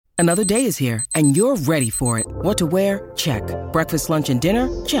Another day is here, and you're ready for it. What to wear? Check. Breakfast, lunch, and dinner?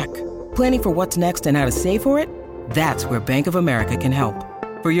 Check. Planning for what's next and how to save for it? That's where Bank of America can help.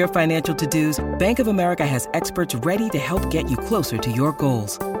 For your financial to-dos, Bank of America has experts ready to help get you closer to your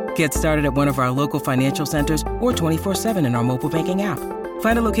goals. Get started at one of our local financial centers or 24/7 in our mobile banking app.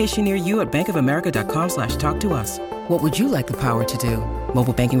 Find a location near you at bankofamerica.com/talktous. What would you like the power to do?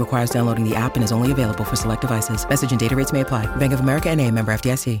 Mobile banking requires downloading the app and is only available for select devices. Message and data rates may apply. Bank of America N.A., member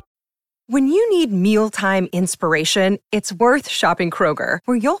FDIC. When you need mealtime inspiration, it's worth shopping Kroger,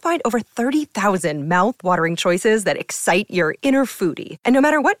 where you'll find over 30,000 mouth-watering choices that excite your inner foodie. And no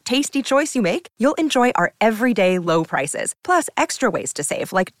matter what tasty choice you make, you'll enjoy our everyday low prices, plus extra ways to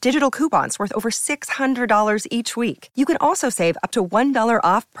save, like digital coupons worth over $600 each week. You can also save up to $1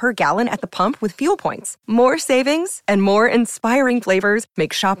 off per gallon at the pump with fuel points. More savings and more inspiring flavors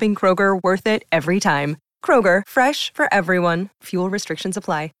make shopping Kroger worth it every time. Kroger, fresh for everyone. Fuel restrictions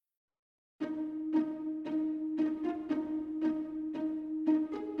apply.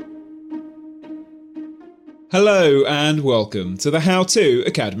 Hello and welcome to the How To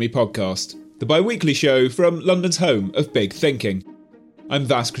Academy podcast, the bi-weekly show from London's home of big thinking. I'm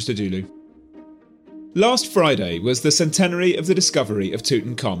Vas Christodoulou. Last Friday was the centenary of the discovery of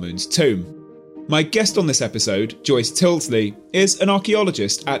Tutankhamun's tomb. My guest on this episode, Joyce Tyldesley, is an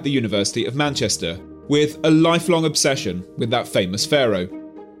archaeologist at the University of Manchester with a lifelong obsession with that famous pharaoh.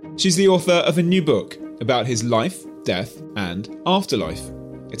 She's the author of a new book about his life, death and afterlife.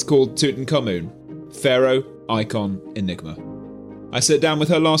 It's called Tutankhamun, Pharaoh, Icon, Enigma. I sat down with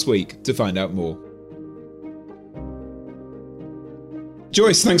her last week to find out more.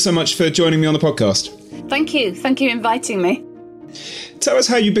 Joyce, thanks so much for joining me on the podcast. Thank you. Thank you for inviting me. Tell us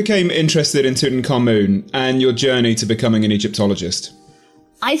how you became interested in Tutankhamun and your journey to becoming an Egyptologist.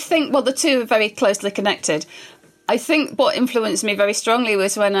 I think, the two are very closely connected. I think what influenced me very strongly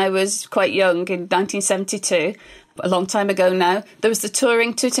was when I was quite young, in 1972, a long time ago now, there was the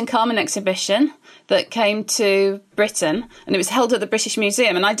touring Tutankhamun exhibition that came to Britain, and it was held at the British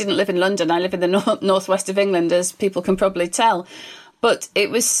Museum. And I didn't live in London, I live in the northwest of England, as people can probably tell. But it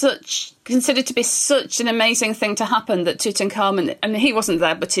was considered to be such an amazing thing to happen that Tutankhamun, and he wasn't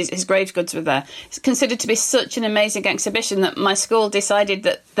there, but his grave goods were there. It's considered to be such an amazing exhibition that my school decided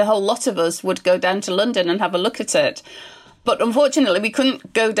that the whole lot of us would go down to London and have a look at it. But unfortunately, we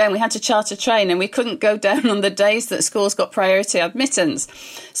couldn't go down. We had to charter a train, and we couldn't go down on the days that schools got priority admittance.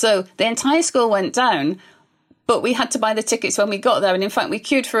 So the entire school went down, but we had to buy the tickets when we got there. And in fact, we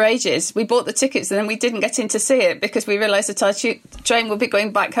queued for ages. We bought the tickets, and then we didn't get in to see it because we realised that our train would be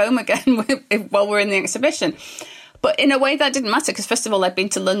going back home again while we're in the exhibition. But in a way, that didn't matter because, first of all, I'd been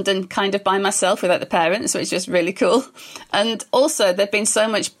to London kind of by myself without the parents, which was really cool. And also, there'd been so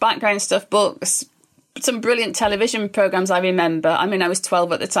much background stuff, books, some brilliant television programmes I remember. I mean, I was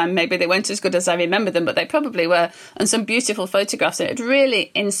 12 at the time. Maybe they weren't as good as I remember them, but they probably were. And some beautiful photographs. And it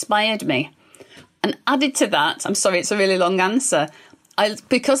really inspired me. And added to that, I'm sorry, it's a really long answer.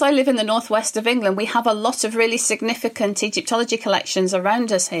 Because I live in the northwest of England, we have a lot of really significant Egyptology collections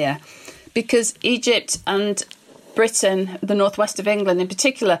around us here. Because Egypt and Britain, the northwest of England in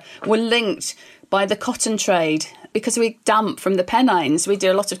particular, were linked by the cotton trade. Because we damp from the Pennines, we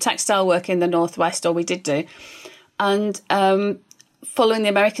do a lot of textile work in the northwest, or we did do. And following the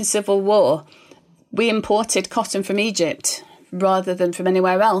American Civil War, we imported cotton from Egypt rather than from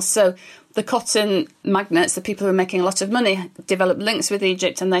anywhere else. So the cotton magnates, the people who were making a lot of money, developed links with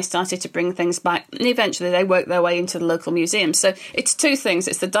Egypt, and they started to bring things back. And eventually they worked their way into the local museum. So it's two things.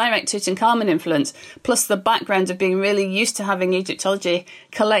 It's the direct Tutankhamun influence, plus the background of being really used to having Egyptology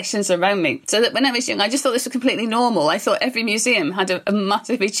collections around me. So that when I was young, I just thought this was completely normal. I thought every museum had a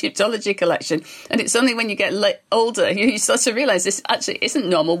massive Egyptology collection. And it's only when you get older, you start to realise this actually isn't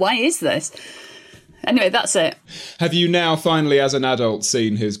normal. Why is this? Anyway, that's it. Have you now finally, as an adult,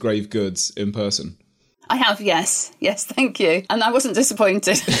 seen his grave goods in person? I have, yes. Yes, thank you. And I wasn't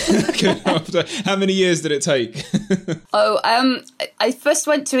disappointed. How many years did it take? I first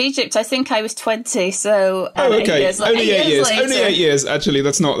went to Egypt, I think I was 20, so... okay. 8 years, Only 8 years. later. Only 8 years. Actually,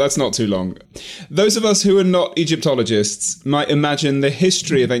 that's not too long. Those of us who are not Egyptologists might imagine the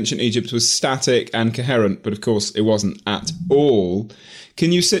history of ancient Egypt was static and coherent, but of course it wasn't at all.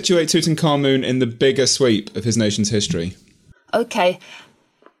 Can you situate Tutankhamun in the bigger sweep of his nation's history? Okay.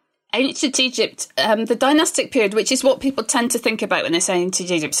 Ancient Egypt, the dynastic period, which is what people tend to think about when they say ancient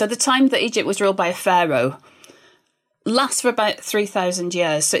Egypt. So the time that Egypt was ruled by a pharaoh lasts for about 3,000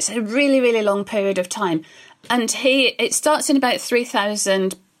 years. So it's a really, really long period of time. And it starts in about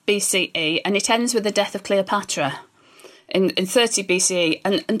 3000 BCE and it ends with the death of Cleopatra. in 30 BCE.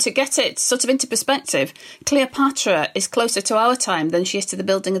 And to get it sort of into perspective, Cleopatra is closer to our time than she is to the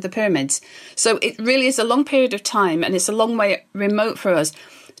building of the pyramids. So it really is a long period of time, and it's a long way remote for us.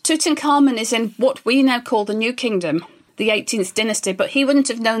 Tutankhamun is in what we now call the New Kingdom, the 18th dynasty, but he wouldn't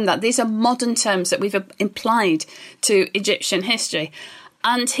have known that. These are modern terms that we've implied to Egyptian history.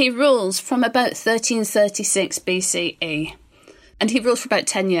 And he rules from about 1336 BCE. And he ruled for about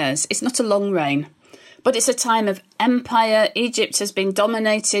 10 years. It's not a long reign, but it's a time of empire. Egypt has been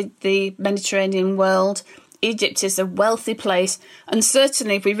dominated the Mediterranean world. Egypt is a wealthy place. And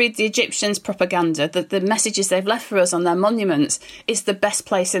certainly if we read the Egyptians' propaganda, the messages they've left for us on their monuments, it's the best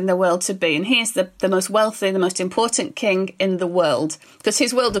place in the world to be. And he is the most wealthy, the most important king in the world. Because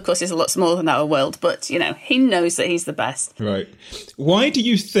his world, of course, is a lot smaller than our world. But, you know, he knows that he's the best. Right. Why do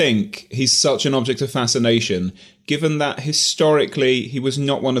you think he's such an object of fascination, given that historically he was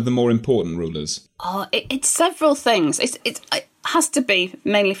not one of the more important rulers? Oh, it's several things. It has to be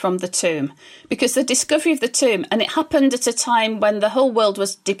mainly from the tomb, because the discovery of the tomb, and it happened at a time when the whole world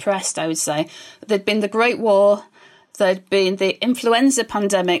was depressed, I would say. There'd been the Great War, there'd been the influenza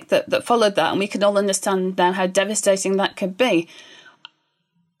pandemic that followed that, and we can all understand now how devastating that could be.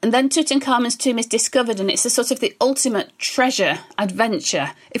 And then Tutankhamun's tomb is discovered, and it's a sort of the ultimate treasure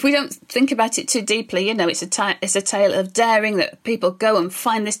adventure. If we don't think about it too deeply, you know, it's a tale of daring, that people go and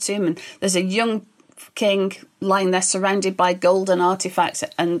find this tomb, and there's a young king lying there surrounded by golden artifacts,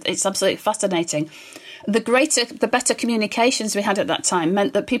 and it's absolutely fascinating. The better communications we had at that time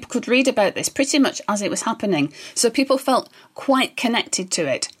meant that people could read about this pretty much as it was happening. So people felt quite connected to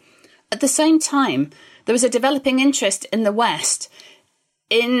it. At the same time, there was a developing interest in the West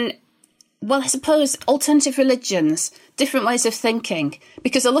in, well, I suppose, alternative religions, different ways of thinking,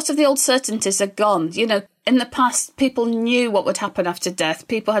 because a lot of the old certainties are gone. You know, in the past, people knew what would happen after death.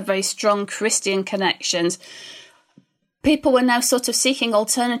 People had very strong Christian connections. People were now sort of seeking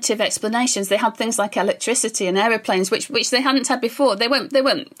alternative explanations. They had things like electricity and aeroplanes, which they hadn't had before. They weren't,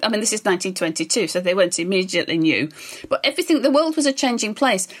 I mean, this is 1922, so they weren't immediately new. But everything, the world was a changing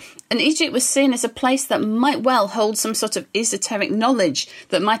place. And Egypt was seen as a place that might well hold some sort of esoteric knowledge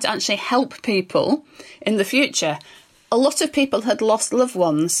that might actually help people in the future. A lot of people had lost loved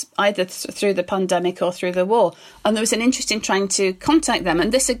ones, either through the pandemic or through the war, and there was an interest in trying to contact them.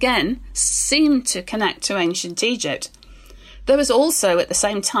 And this, again, seemed to connect to ancient Egypt. There was also, at the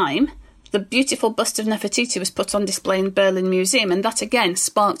same time, the beautiful bust of Nefertiti was put on display in Berlin Museum, and that, again,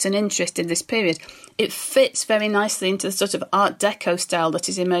 sparked an interest in this period. It fits very nicely into the sort of Art Deco style that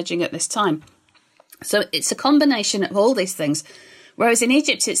is emerging at this time. So it's a combination of all these things. Whereas in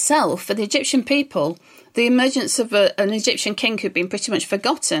Egypt itself, for the Egyptian people, the emergence of an Egyptian king who'd been pretty much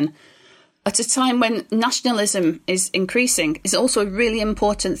forgotten at a time when nationalism is increasing is also a really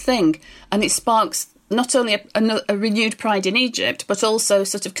important thing, and it sparks not only a renewed pride in Egypt, but also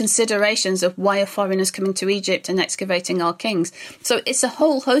sort of considerations of why are foreigners coming to Egypt and excavating our kings. So it's a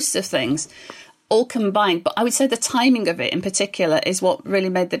whole host of things all combined. But I would say the timing of it in particular is what really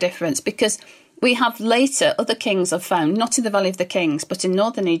made the difference, because we have later other kings are found, not in the Valley of the Kings, but in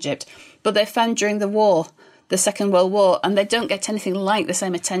northern Egypt, but they're found during the war, the Second World War, and they don't get anything like the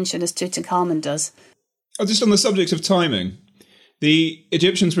same attention as Tutankhamun does. Oh, just on the subject of timing, the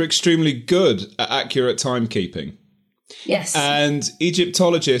Egyptians were extremely good at accurate timekeeping. Yes. And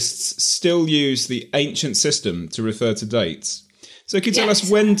Egyptologists still use the ancient system to refer to dates. So can you tell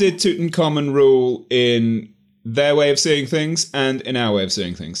us, when did Tutankhamun rule in their way of seeing things and in our way of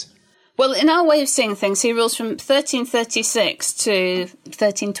seeing things? Well, in our way of seeing things, he rules from 1336 to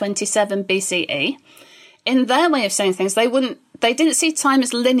 1327 BCE. In their way of seeing things, they didn't see time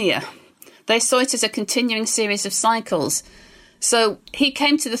as linear. They saw it as a continuing series of cycles. So he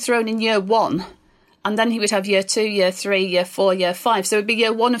came to the throne in year 1, and then he would have year 2, year 3, year 4, year 5. So it would be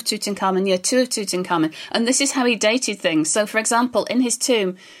year 1 of Tutankhamun, year 2 of Tutankhamun. And this is how he dated things. So, for example, in his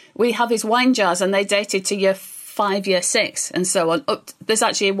tomb, we have his wine jars, and they dated to year 5, year 6, and so on. There's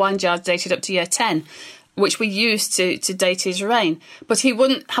actually a wine jar dated up to year 10, which we use to date his reign. But he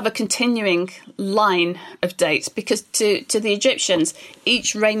wouldn't have a continuing line of dates, because to the Egyptians,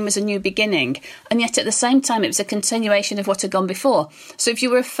 each reign was a new beginning. And yet at the same time, it was a continuation of what had gone before. So if you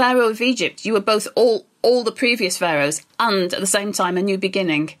were a pharaoh of Egypt, you were both all the previous pharaohs and at the same time a new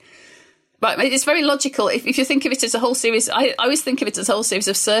beginning. But it's very logical. If you think of it as a whole series, I always think of it as a whole series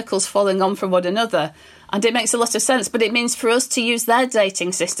of circles following on from one another. And it makes a lot of sense. But it means for us to use their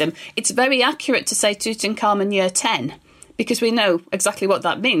dating system, it's very accurate to say Tutankhamun year 10, because we know exactly what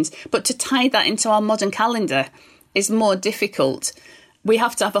that means. But to tie that into our modern calendar is more difficult. we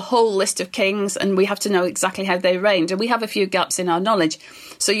have to have a whole list of kings and we have to know exactly how they reigned. And we have a few gaps in our knowledge.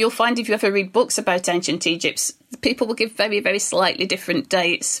 So you'll find if you ever read books about ancient Egypt, people will give very, very slightly different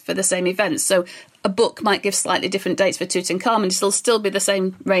dates for the same events. So a book might give slightly different dates for Tutankhamun. It'll still be the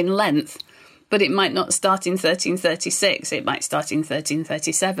same reign length, but it might not start in 1336. It might start in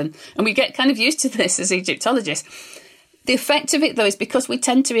 1337. And we get kind of used to this as Egyptologists. The effect of it, though, is because we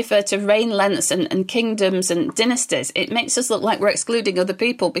tend to refer to reign lengths and kingdoms and dynasties, it makes us look like we're excluding other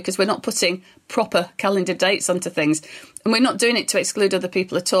people because we're not putting proper calendar dates onto things. And we're not doing it to exclude other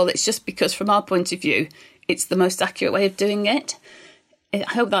people at all. It's just because, from our point of view, it's the most accurate way of doing it.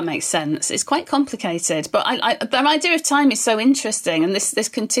 I hope that makes sense. It's quite complicated, but the idea of time is so interesting, and this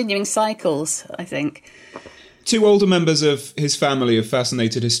continuing cycles, I think. Two older members of his family have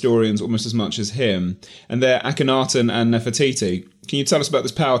fascinated historians almost as much as him, and they're Akhenaten and Nefertiti. Can you tell us about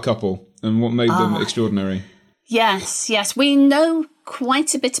this power couple and what made them extraordinary? Yes. We know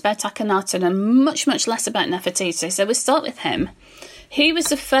quite a bit about Akhenaten and much, much less about Nefertiti, so we'll start with him. He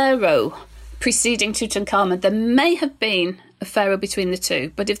was a pharaoh preceding Tutankhamun. There may have been a pharaoh between the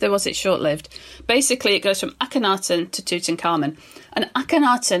two, but if there was, it's short-lived. Basically, it goes from Akhenaten to Tutankhamun. And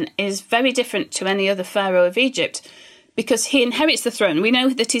Akhenaten is very different to any other pharaoh of Egypt because he inherits the throne. We know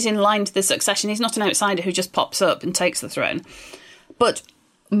that he's in line to the succession. He's not an outsider who just pops up and takes the throne. But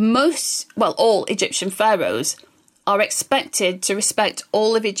all Egyptian pharaohs are expected to respect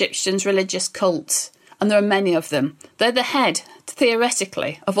all of Egyptians' religious cults. And there are many of them. They're the head,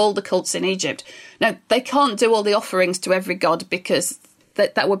 theoretically, of all the cults in Egypt. Now, they can't do all the offerings to every god because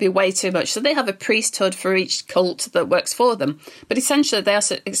that would be way too much. So they have a priesthood for each cult that works for them. But essentially, they are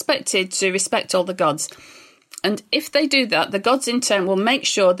expected to respect all the gods. And if they do that, the gods in turn will make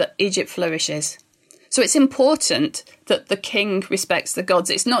sure that Egypt flourishes. So it's important that the king respects the gods.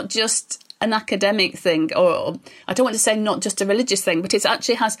 It's not just an academic thing, or I don't want to say not just a religious thing, but it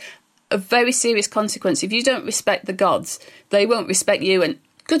actually has a very serious consequence. If you don't respect the gods, they won't respect you, and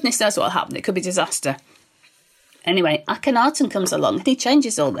goodness knows what will happen. It could be disaster. Anyway, Akhenaten comes along and he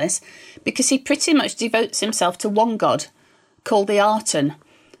changes all this because he pretty much devotes himself to one god called the Aten.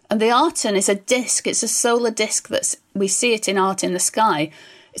 And the Aten is a disc. It's a solar disc we see it in art in the sky.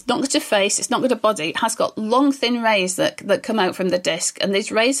 It's not got a face, it's not got a body. It has got long, thin rays that come out from the disc, and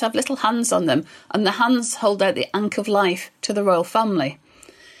these rays have little hands on them, and the hands hold out the Ankh of life to the royal family.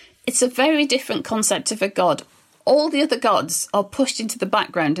 It's a very different concept of a god. All the other gods are pushed into the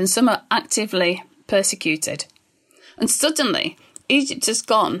background and some are actively persecuted. And suddenly, Egypt has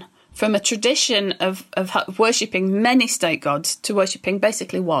gone from a tradition of worshipping many state gods to worshipping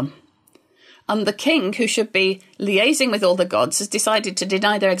basically one. And the king, who should be liaising with all the gods, has decided to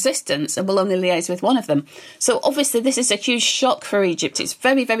deny their existence and will only liaise with one of them. So obviously this is a huge shock for Egypt. It's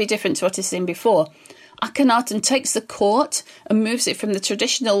very, very different to what it's seen before. Akhenaten takes the court and moves it from the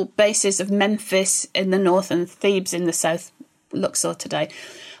traditional bases of Memphis in the north and Thebes in the south, Luxor today,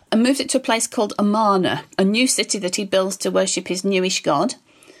 and moves it to a place called Amarna, a new city that he builds to worship his newish god.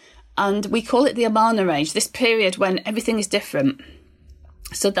 And we call it the Amarna Age, this period when everything is different.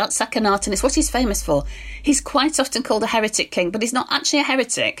 So that's Akhenaten. It's what he's famous for. He's quite often called a heretic king, but he's not actually a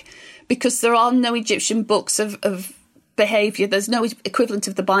heretic because there are no Egyptian books of behaviour. There's no equivalent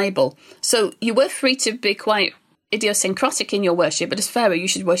of the Bible. So you were free to be quite idiosyncratic in your worship, but as pharaoh you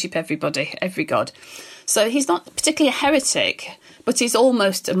should worship everybody, every god. So he's not particularly a heretic, but he's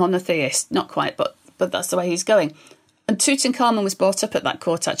almost a monotheist. Not quite, but that's the way he's going. And Tutankhamun was brought up at that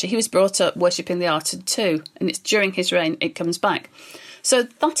court, actually. He was brought up worshipping the Aten too, and it's during his reign it comes back. So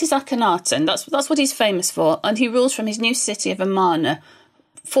that is Akhenaten. That's what he's famous for, and he rules from his new city of Amarna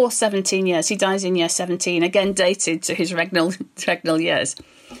for 17 years. He dies in year 17, again dated to his regnal years.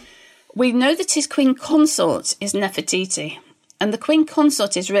 We know that his queen consort is Nefertiti, and the queen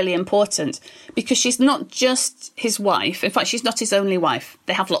consort is really important because she's not just his wife. In fact, she's not his only wife.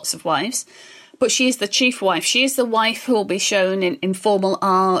 They have lots of wives, but she is the chief wife. She is the wife who will be shown in formal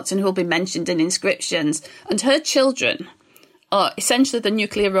art and who will be mentioned in inscriptions, and her children are essentially the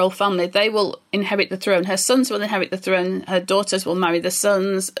nuclear royal family. They will inherit the throne. Her sons will inherit the throne. Her daughters will marry the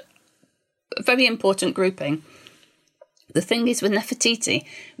sons. A very important grouping. The thing is with Nefertiti,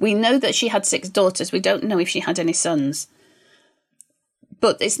 we know that she had 6 daughters. We don't know if she had any sons.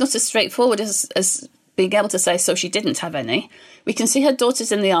 But it's not as straightforward as being able to say, so she didn't have any. We can see her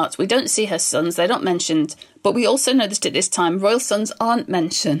daughters in the art. We don't see her sons. They're not mentioned. But we also know that at this time, royal sons aren't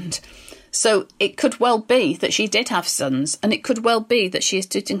mentioned. So it could well be that she did have sons, and it could well be that she is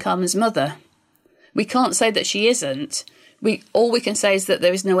Tutankhamun's mother. We can't say that she isn't. All we can say is that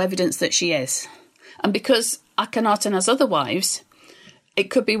there is no evidence that she is. And because Akhenaten has other wives, it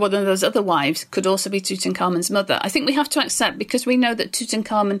could be one of those other wives, could also be Tutankhamun's mother. I think we have to accept, because we know that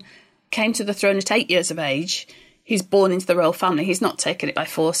Tutankhamun came to the throne at 8 years of age, he's born into the royal family, he's not taken it by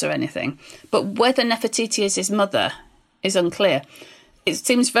force or anything. But whether Nefertiti is his mother is unclear. It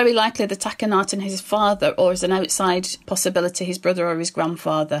seems very likely that Akhenaten is his father, or as an outside possibility, his brother or his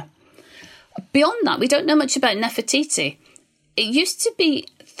grandfather. Beyond that, we don't know much about Nefertiti. It used to be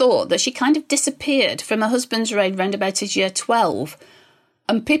thought that she kind of disappeared from her husband's reign round about his year 12.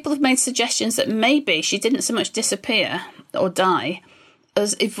 And people have made suggestions that maybe she didn't so much disappear or die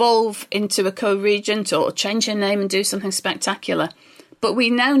as evolve into a co-regent or change her name and do something spectacular. But we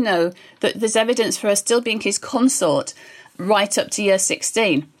now know that there's evidence for her still being his consort right up to year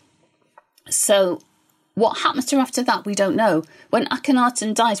 16. So what happens to her after that, we don't know. When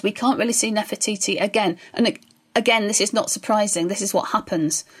Akhenaten dies, we can't really see Nefertiti again. And again, this is not surprising. This is what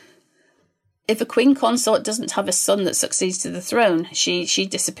happens. If a queen consort doesn't have a son that succeeds to the throne, she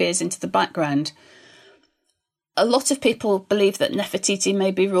disappears into the background. A lot of people believe that Nefertiti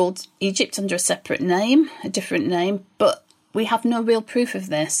maybe ruled Egypt under a separate name, a different name, but we have no real proof of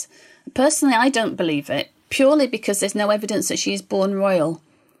this. Personally, I don't believe it, purely because there's no evidence that she is born royal.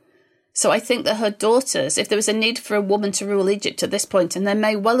 So I think that her daughters, if there was a need for a woman to rule Egypt at this point, and there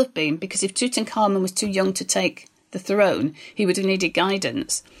may well have been, because if Tutankhamun was too young to take the throne, he would have needed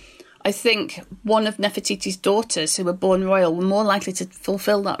guidance. I think one of Nefertiti's daughters who were born royal were more likely to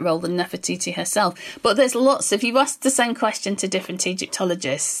fulfil that role than Nefertiti herself. But there's lots. If you ask the same question to different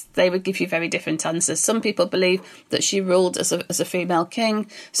Egyptologists, they would give you very different answers. Some people believe that she ruled as a female king.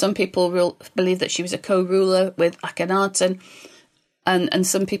 Some people believe that she was a co-ruler with Akhenaten. And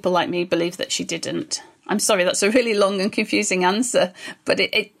some people like me believe that she didn't. I'm sorry, that's a really long and confusing answer, but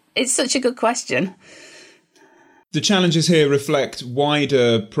it's such a good question. The challenges here reflect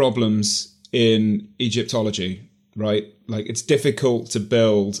wider problems in Egyptology, right? Like, it's difficult to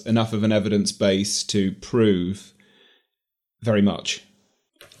build enough of an evidence base to prove very much.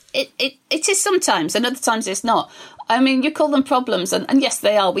 It is sometimes, and other times it's not. I mean, you call them problems, and yes,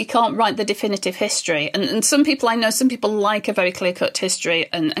 they are. We can't write the definitive history. And some people, I know, some people like a very clear-cut history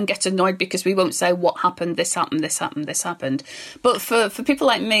and get annoyed because we won't say what happened, this happened, this happened, this happened. But for people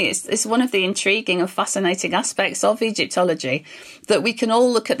like me, it's one of the intriguing and fascinating aspects of Egyptology, that we can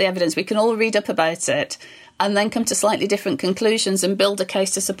all look at the evidence, we can all read up about it, and then come to slightly different conclusions and build a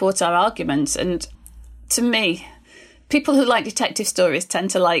case to support our arguments. And to me, people who like detective stories tend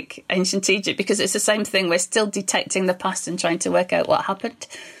to like ancient Egypt because it's the same thing. We're still detecting the past and trying to work out what happened.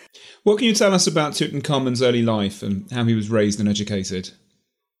 What can you tell us about Tutankhamun's early life and how he was raised and educated?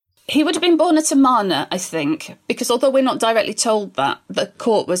 He would have been born at Amarna, I think, because although we're not directly told that, the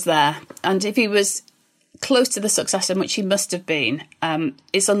court was there. And if he was close to the succession, which he must have been,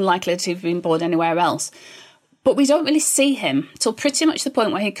 it's unlikely that he'd been born anywhere else. But we don't really see him till pretty much the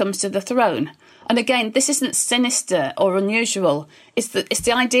point where he comes to the throne. And again, this isn't sinister or unusual. It's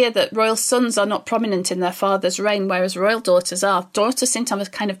the idea that royal sons are not prominent in their father's reign, whereas royal daughters are. Daughters seem to have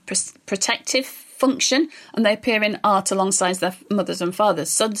a kind of protective function, and they appear in art alongside their mothers and fathers.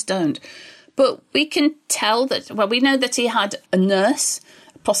 Sons don't. But we can tell that, well, we know that he had a nurse,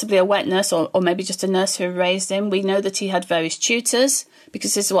 possibly a wet nurse, or maybe just a nurse who raised him. We know that he had various tutors,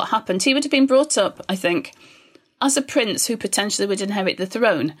 because this is what happened. He would have been brought up, I think, as a prince who potentially would inherit the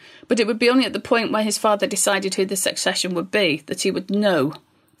throne, but it would be only at the point where his father decided who the succession would be that he would know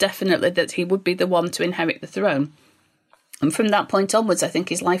definitely that he would be the one to inherit the throne. And from that point onwards, I think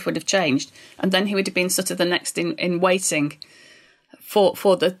his life would have changed, and then he would have been sort of the next in waiting for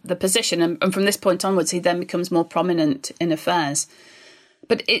the position, and from this point onwards, he then becomes more prominent in affairs.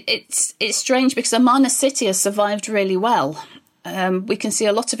 But it's strange because Amarna city has survived really well. We can see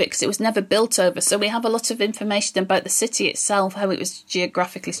a lot of it because it was never built over. So we have a lot of information about the city itself, how it was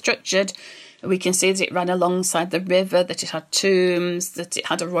geographically structured. We can see that it ran alongside the river, that it had tombs, that it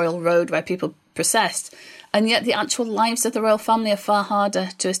had a royal road where people processed. And yet the actual lives of the royal family are far harder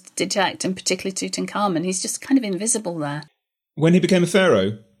to detect, and particularly Tutankhamun. He's just kind of invisible there. When he became a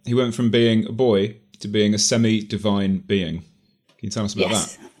pharaoh, he went from being a boy to being a semi-divine being. Can you tell us about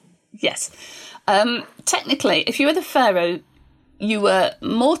that? Yes. Technically, if you were the pharaoh, you were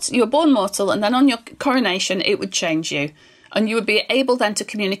born mortal, and then on your coronation, it would change you. And you would be able then to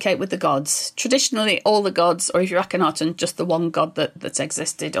communicate with the gods. Traditionally, all the gods, or if you're Akhenaten, just the one god that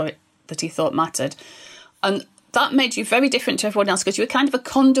existed or that he thought mattered. And that made you very different to everyone else because you were kind of a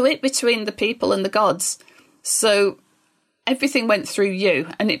conduit between the people and the gods. So everything went through you,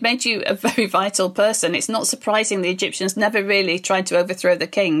 and it made you a very vital person. It's not surprising the Egyptians never really tried to overthrow the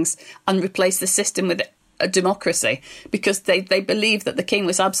kings and replace the system with a democracy, because they believed that the king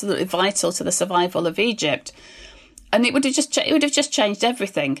was absolutely vital to the survival of Egypt. And it would have just changed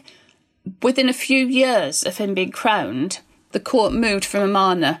everything. Within a few years of him being crowned, the court moved from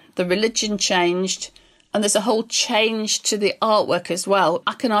Amarna, the religion changed, and there's a whole change to the artwork as well.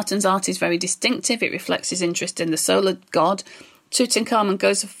 Akhenaten's art is very distinctive. It reflects his interest in the solar god. Tutankhamun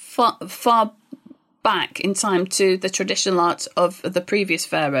goes far back in time to the traditional art of the previous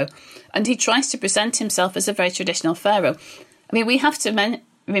pharaoh, and he tries to present himself as a very traditional pharaoh. I mean, we have to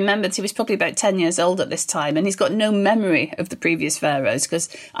remember that he was probably about 10 years old at this time, and he's got no memory of the previous pharaohs because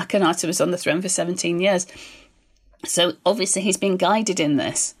Akhenaten was on the throne for 17 years. So obviously he's been guided in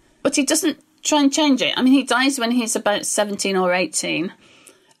this, but he doesn't try and change it. I mean, he dies when he's about 17 or 18,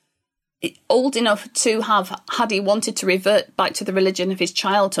 old enough to have, had he wanted to revert back to the religion of his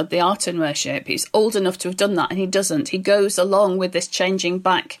childhood, the Aten worship, he's old enough to have done that, and he doesn't. He goes along with this changing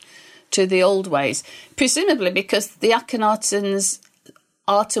back to the old ways, presumably because the Akhenaten's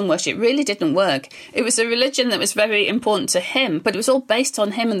Aten worship really didn't work. It was a religion that was very important to him, but it was all based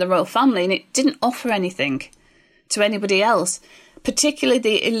on him and the royal family, and it didn't offer anything to anybody else, particularly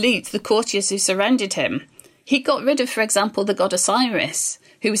the elite, the courtiers who surrounded him. He got rid of, for example, the god Osiris,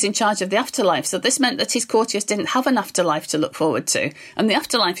 who was in charge of the afterlife. So this meant that his courtiers didn't have an afterlife to look forward to. And the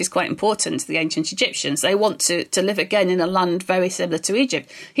afterlife is quite important to the ancient Egyptians. They want to live again in a land very similar to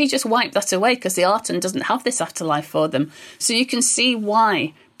Egypt. He just wiped that away because the Aten doesn't have this afterlife for them. So you can see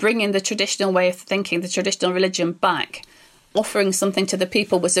why bringing the traditional way of thinking, the traditional religion back, offering something to the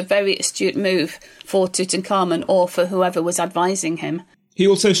people was a very astute move for Tutankhamun or for whoever was advising him. He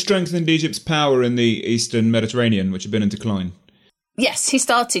also strengthened Egypt's power in the Eastern Mediterranean, which had been in decline. Yes, he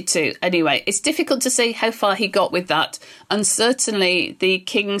started to. Anyway, it's difficult to say how far he got with that. And certainly the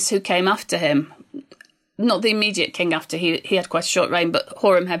kings who came after him, not the immediate king after, he had quite a short reign, but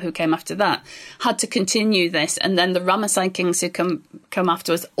Horemheb, who came after that, had to continue this. And then the Ramesside kings who come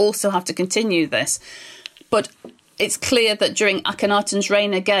afterwards also have to continue this. But it's clear that during Akhenaten's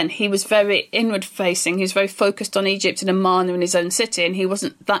reign, again, he was very inward-facing. He was very focused on Egypt and Amarna in his own city, and he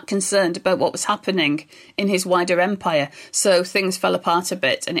wasn't that concerned about what was happening in his wider empire. So things fell apart a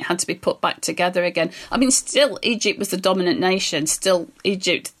bit, and it had to be put back together again. I mean, still, Egypt was the dominant nation. Still,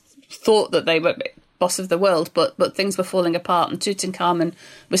 Egypt thought that they were boss of the world, but things were falling apart, and Tutankhamun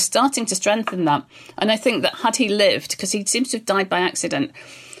was starting to strengthen that. And I think that had he lived, because he seems to have died by accident,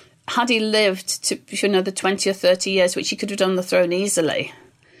 had he lived to another 20 or 30 years, which he could have done on the throne easily,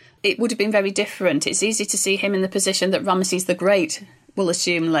 it would have been very different. It's easy to see him in the position that Ramesses the Great will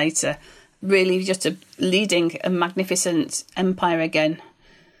assume later, really just leading a magnificent empire again.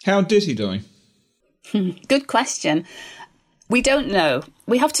 How did he die? Good question. We don't know.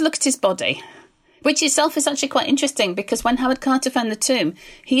 We have to look at his body, which itself is actually quite interesting, because when Howard Carter found the tomb,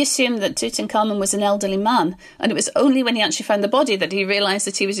 he assumed that Tutankhamun was an elderly man, and it was only when he actually found the body that he realised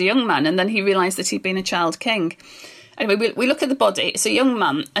that he was a young man, and then he realised that he'd been a child king. Anyway, we look at the body. It's a young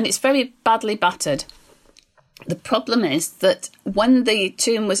man, and it's very badly battered. The problem is that when the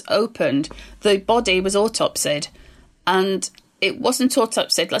tomb was opened, the body was autopsied, and it wasn't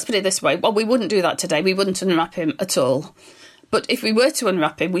autopsied, let's put it this way. Well, we wouldn't do that today. We wouldn't unwrap him at all. But if we were to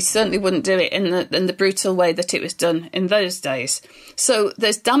unwrap him, we certainly wouldn't do it in the brutal way that it was done in those days. So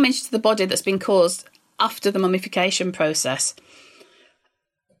there's damage to the body that's been caused after the mummification process.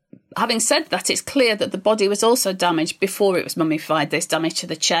 Having said that, it's clear that the body was also damaged before it was mummified. There's damage to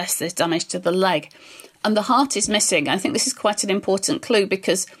the chest, there's damage to the leg. And the heart is missing. I think this is quite an important clue,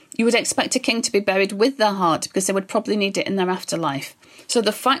 because you would expect a king to be buried with their heart, because they would probably need it in their afterlife. So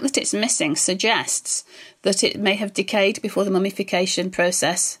the fact that it's missing suggests that it may have decayed before the mummification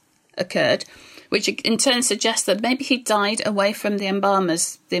process occurred, which in turn suggests that maybe he died away from the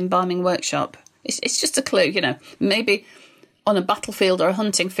embalmers, the embalming workshop. It's just a clue, maybe on a battlefield or a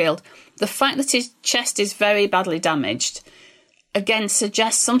hunting field. The fact that his chest is very badly damaged, again,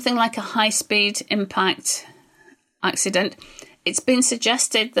 suggests something like a high-speed impact accident. It's been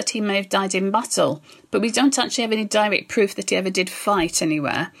suggested that he may have died in battle, but we don't actually have any direct proof that he ever did fight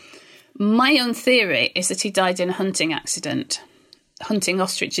anywhere. My own theory is that he died in a hunting accident, hunting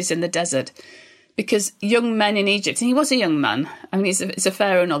ostriches in the desert, because young men in Egypt, and he was a young man, I mean, he's a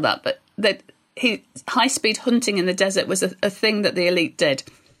pharaoh and all that, but high-speed hunting in the desert was a thing that the elite did,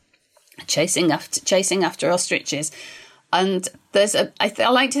 chasing after ostriches. And I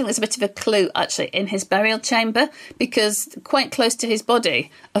like to think there's a bit of a clue, actually, in his burial chamber, because quite close to his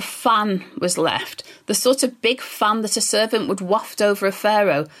body, a fan was left. The sort of big fan that a servant would waft over a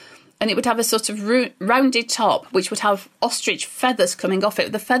pharaoh. And it would have a sort of rounded top, which would have ostrich feathers coming off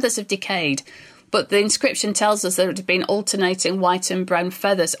it. The feathers have decayed, but the inscription tells us there had been alternating white and brown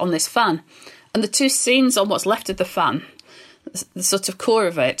feathers on this fan. And the two scenes on what's left of the fan, the sort of core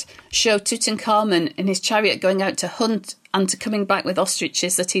of it, show Tutankhamun in his chariot going out to hunt and to coming back with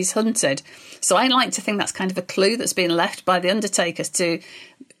ostriches that he's hunted. So I like to think that's kind of a clue that's been left by the undertakers to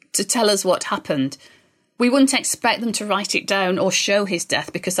tell us what happened. We wouldn't expect them to write it down or show his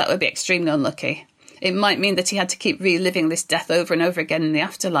death, because that would be extremely unlucky. It might mean that he had to keep reliving this death over and over again in the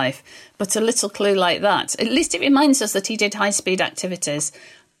afterlife. But a little clue like that, at least it reminds us that he did high-speed activities,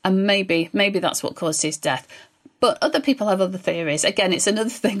 and maybe that's what caused his death. But other people have other theories. Again, it's another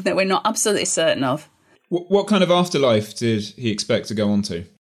thing that we're not absolutely certain of. What kind of afterlife did he expect to go on to?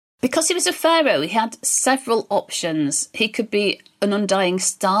 Because he was a pharaoh, he had several options. He could be an undying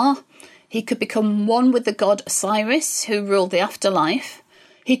star. He could become one with the god Osiris, who ruled the afterlife.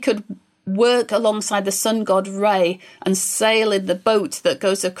 He could work alongside the sun god Re and sail in the boat that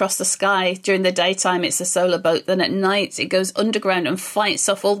goes across the sky. During the daytime, it's a solar boat. Then at night, it goes underground and fights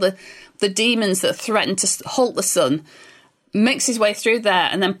off all the demons that threaten to halt the sun, makes his way through there,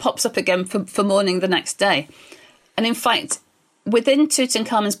 and then pops up again for morning the next day. And in fact, within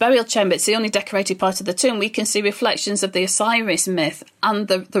Tutankhamun's burial chamber, it's the only decorated part of the tomb, we can see reflections of the Osiris myth and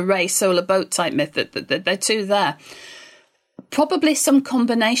the Re solar boat type myth. They're two there. Probably some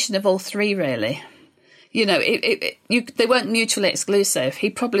combination of all three, really. You know, they weren't mutually exclusive. He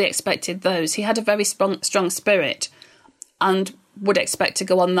probably expected those. He had a very strong spirit and would expect to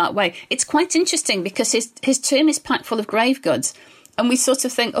go on that way. It's quite interesting because his tomb is packed full of grave goods. And we sort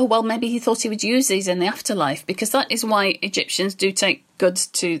of think, oh, well, maybe he thought he would use these in the afterlife, because that is why Egyptians do take goods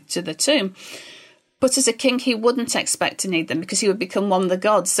to the tomb. But as a king, he wouldn't expect to need them because he would become one of the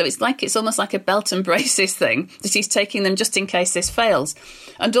gods. So it's almost like a belt and braces thing, that he's taking them just in case this fails.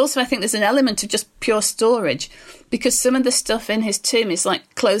 And also, I think there's an element of just pure storage, because some of the stuff in his tomb is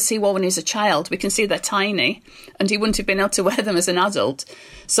like clothes he wore when he was a child. We can see they're tiny, and he wouldn't have been able to wear them as an adult.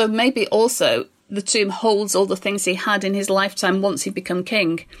 So maybe also the tomb holds all the things he had in his lifetime once he'd become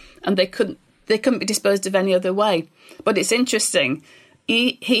king, and they couldn't be disposed of any other way. But it's interesting.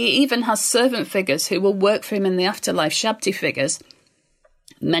 He even has servant figures who will work for him in the afterlife, Shabti figures.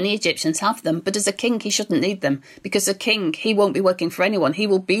 Many Egyptians have them, but as a king, he shouldn't need them, because a king, he won't be working for anyone. He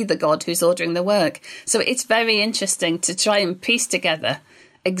will be the god who's ordering the work. So it's very interesting to try and piece together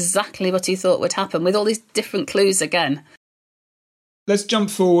exactly what he thought would happen with all these different clues again. Let's jump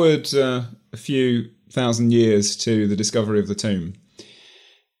forward a few thousand years to the discovery of the tomb.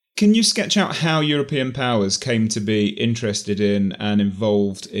 Can you sketch out how European powers came to be interested in and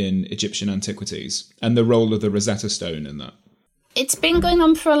involved in Egyptian antiquities, and the role of the Rosetta Stone in that? It's been going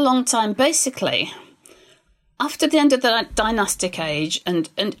on for a long time. Basically, after the end of the dynastic age, and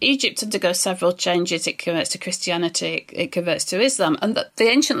Egypt undergoes several changes, it converts to Christianity, it converts to Islam, and the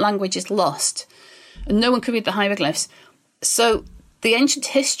ancient language is lost, and no one can read the hieroglyphs. So the ancient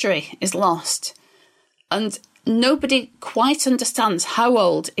history is lost, and nobody quite understands how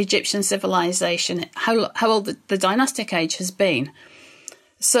old Egyptian civilization, how old the dynastic age has been.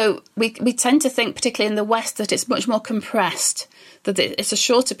 So we tend to think, particularly in the West, that it's much more compressed, that it's a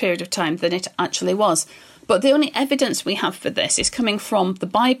shorter period of time than it actually was. But the only evidence we have for this is coming from the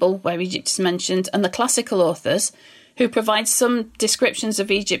Bible, where Egypt is mentioned, and the classical authors, who provide some descriptions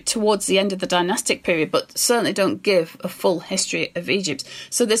of Egypt towards the end of the dynastic period, but certainly don't give a full history of Egypt.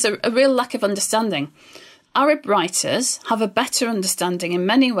 So there's a real lack of understanding. Arab writers have a better understanding in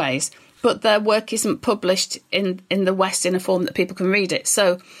many ways, but their work isn't published in the West in a form that people can read it.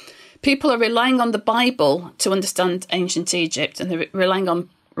 So people are relying on the Bible to understand ancient Egypt, and they're relying on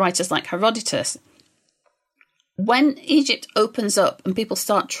writers like Herodotus. When Egypt opens up and people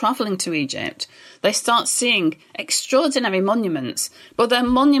start travelling to Egypt, they start seeing extraordinary monuments, but they're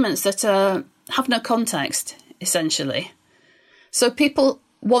monuments that have no context, essentially. So people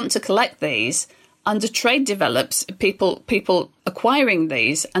want to collect these, and a trade develops, people acquiring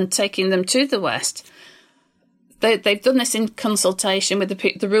these and taking them to the West. They've done this in consultation with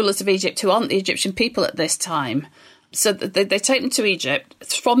the rulers of Egypt, who aren't the Egyptian people at this time. So they take them to Egypt,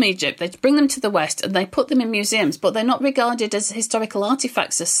 from Egypt, they bring them to the West, and they put them in museums, but they're not regarded as historical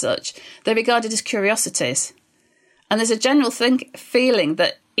artefacts as such. They're regarded as curiosities. And there's a general feeling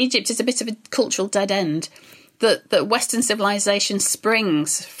that Egypt is a bit of a cultural dead end, that Western civilization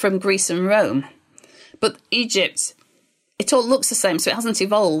springs from Greece and Rome. But Egypt, it all looks the same, so it hasn't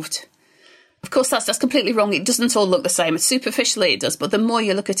evolved. Of course, that's completely wrong. It doesn't all look the same. Superficially, it does. But the more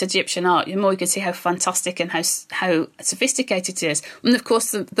you look at Egyptian art, the more you can see how fantastic and how sophisticated it is. And of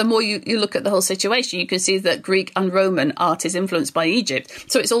course, the more you look at the whole situation, you can see that Greek and Roman art is influenced by Egypt.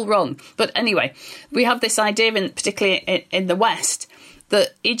 So it's all wrong. But anyway, we have this idea, particularly in the West,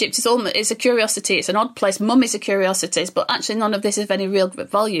 that Egypt is a curiosity. It's an odd place. Mummies are curiosities, but actually none of this is of any real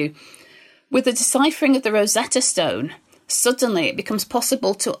value. With the deciphering of the Rosetta Stone, suddenly it becomes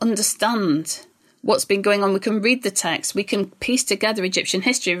possible to understand what's been going on. We can read the text, we can piece together Egyptian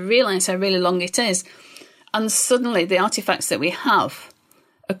history, realise how really long it is, and suddenly the artefacts that we have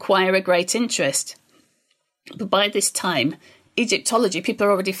acquire a great interest. But by this time, Egyptology, people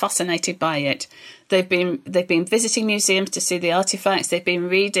are already fascinated by it. They've been visiting museums to see the artefacts. They've been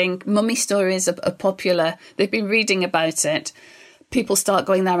reading mummy stories are popular. They've been reading about it. People start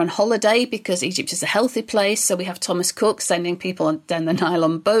going there on holiday because Egypt is a healthy place. So we have Thomas Cook sending people down the Nile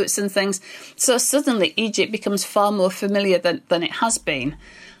on boats and things. So suddenly Egypt becomes far more familiar than it has been.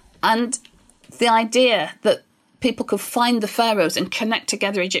 And the idea that people could find the pharaohs and connect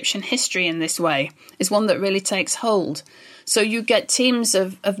together Egyptian history in this way is one that really takes hold. So you get teams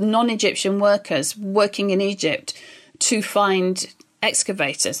of non-Egyptian workers working in Egypt to find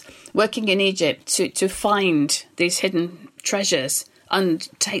excavators, working in Egypt to find these hidden treasures and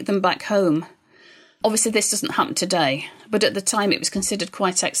take them back home. Obviously, this doesn't happen today, but at the time it was considered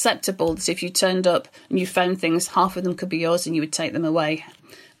quite acceptable that if you turned up and you found things, half of them could be yours and you would take them away.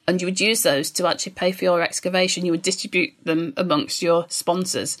 And you would use those to actually pay for your excavation. You would distribute them amongst your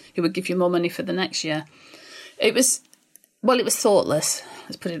sponsors who would give you more money for the next year. It was thoughtless.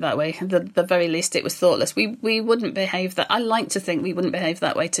 Let's put it that way. At the very least, it was thoughtless. We wouldn't behave that. I like to think we wouldn't behave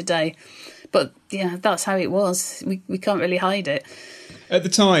that way today. But yeah, that's how it was. We can't really hide it. At the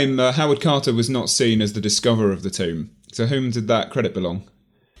time, Howard Carter was not seen as the discoverer of the tomb. So whom did that credit belong?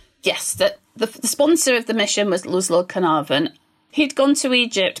 Yes, the sponsor of the mission was Lord Carnarvon. He'd gone to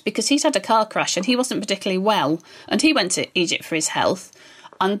Egypt because he'd had a car crash and he wasn't particularly well. And he went to Egypt for his health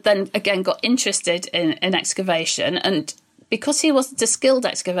and then again got interested in excavation. And because he wasn't a skilled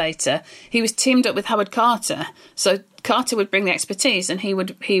excavator, he was teamed up with Howard Carter. So Carter would bring the expertise and he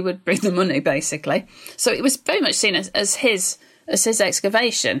would bring the money, basically. So it was very much seen as his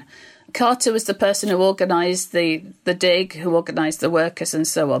excavation. Carter was the person who organised the dig, who organised the workers and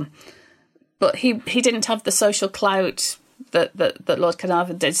so on. But he didn't have the social clout that Lord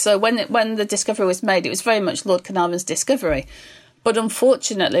Carnarvon did. So when the discovery was made, it was very much Lord Carnarvon's discovery. But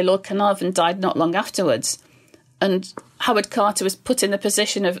unfortunately, Lord Carnarvon died not long afterwards. And Howard Carter was put in the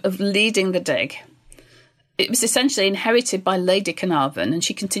position of leading the dig. It was essentially inherited by Lady Carnarvon, and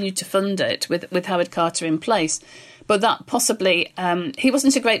she continued to fund it with Howard Carter in place. But that possibly, he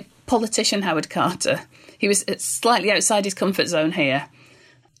wasn't a great politician, Howard Carter. He was slightly outside his comfort zone here.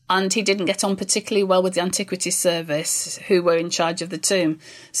 And he didn't get on particularly well with the Antiquities Service, who were in charge of the tomb.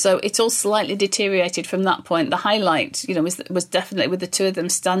 So it all slightly deteriorated from that point. The highlight, was definitely with the two of them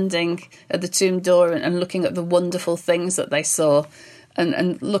standing at the tomb door and looking at the wonderful things that they saw,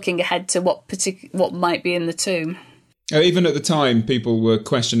 and looking ahead to what might be in the tomb. Even at the time, people were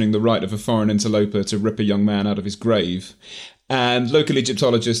questioning the right of a foreign interloper to rip a young man out of his grave. And local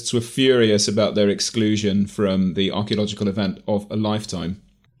Egyptologists were furious about their exclusion from the archaeological event of a lifetime.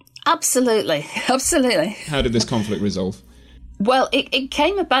 Absolutely. How did this conflict resolve? Well, it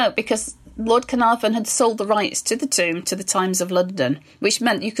came about because Lord Carnarvon had sold the rights to the tomb to the Times of London, which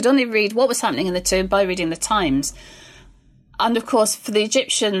meant you could only read what was happening in the tomb by reading the Times. And of course, for the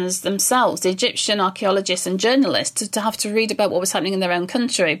Egyptians themselves, the Egyptian archaeologists and journalists, to have to read about what was happening in their own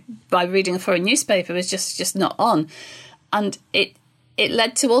country by reading a foreign newspaper was just not on. And it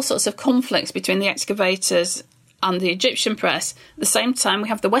led to all sorts of conflicts between the excavators and the Egyptian press. At the same time, we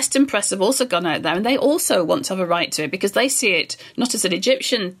have the Western press have also gone out there, and they also want to have a right to it because they see it not as an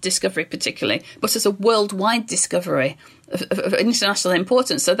Egyptian discovery particularly, but as a worldwide discovery of international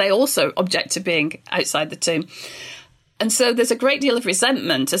importance. So they also object to being outside the tomb. And so there's a great deal of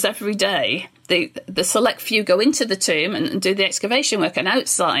resentment as every day the select few go into the tomb and do the excavation work, and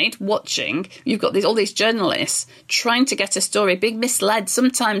outside watching, you've got all these journalists trying to get a story, being misled.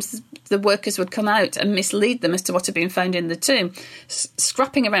 Sometimes the workers would come out and mislead them as to what had been found in the tomb,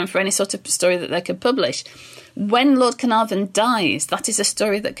 scrapping around for any sort of story that they could publish. When Lord Carnarvon dies, that is a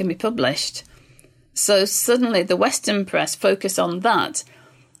story that can be published. So suddenly the Western press focus on that,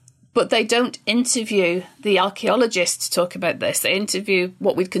 but they don't interview the archaeologists to talk about this. They interview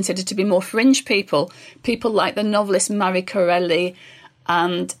what we'd consider to be more fringe people like the novelist Marie Corelli,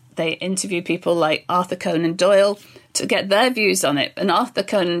 and they interview people like Arthur Conan Doyle to get their views on it. And Arthur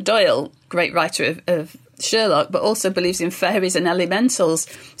Conan Doyle, great writer of Sherlock, but also believes in fairies and elementals.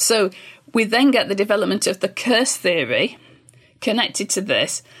 So we then get the development of the curse theory connected to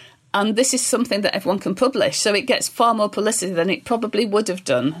this. And this is something that everyone can publish. So it gets far more publicity than it probably would have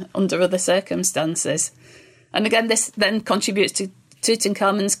done under other circumstances. And again, this then contributes to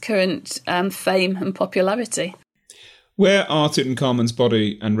Tutankhamun's current fame and popularity. Where are Tutankhamun's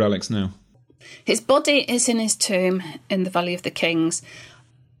body and relics now? His body is in his tomb in the Valley of the Kings.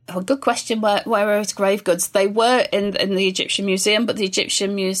 Oh, good question. Where are his grave goods? They were in the Egyptian Museum, but the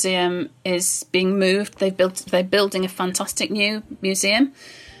Egyptian Museum is being moved. They're building a fantastic new museum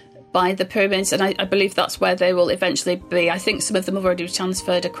by the pyramids, and I believe that's where they will eventually be. I think some of them have already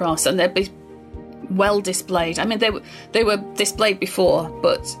transferred across, and they'll be well displayed. I mean, they were displayed before,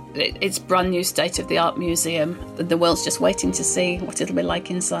 but it's brand new state-of-the-art museum. The world's just waiting to see what it'll be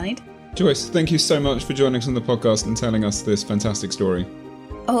like inside. Joyce, thank you so much for joining us on the podcast and telling us this fantastic story.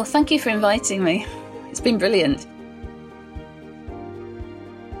 Oh, thank you for inviting me. It's been brilliant.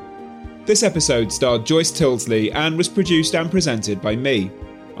 This episode starred Joyce Tilsley and was produced and presented by me.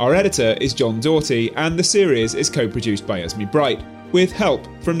 Our editor is John Doughty, and the series is co-produced by Esme Bright, with help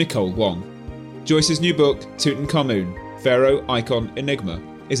from Nicole Wong. Joyce's new book, Tutankhamun, Pharaoh, Icon, Enigma,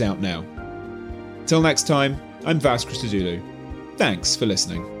 is out now. Till next time, I'm Vas Christodoulou. Thanks for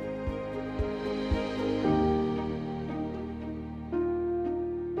listening.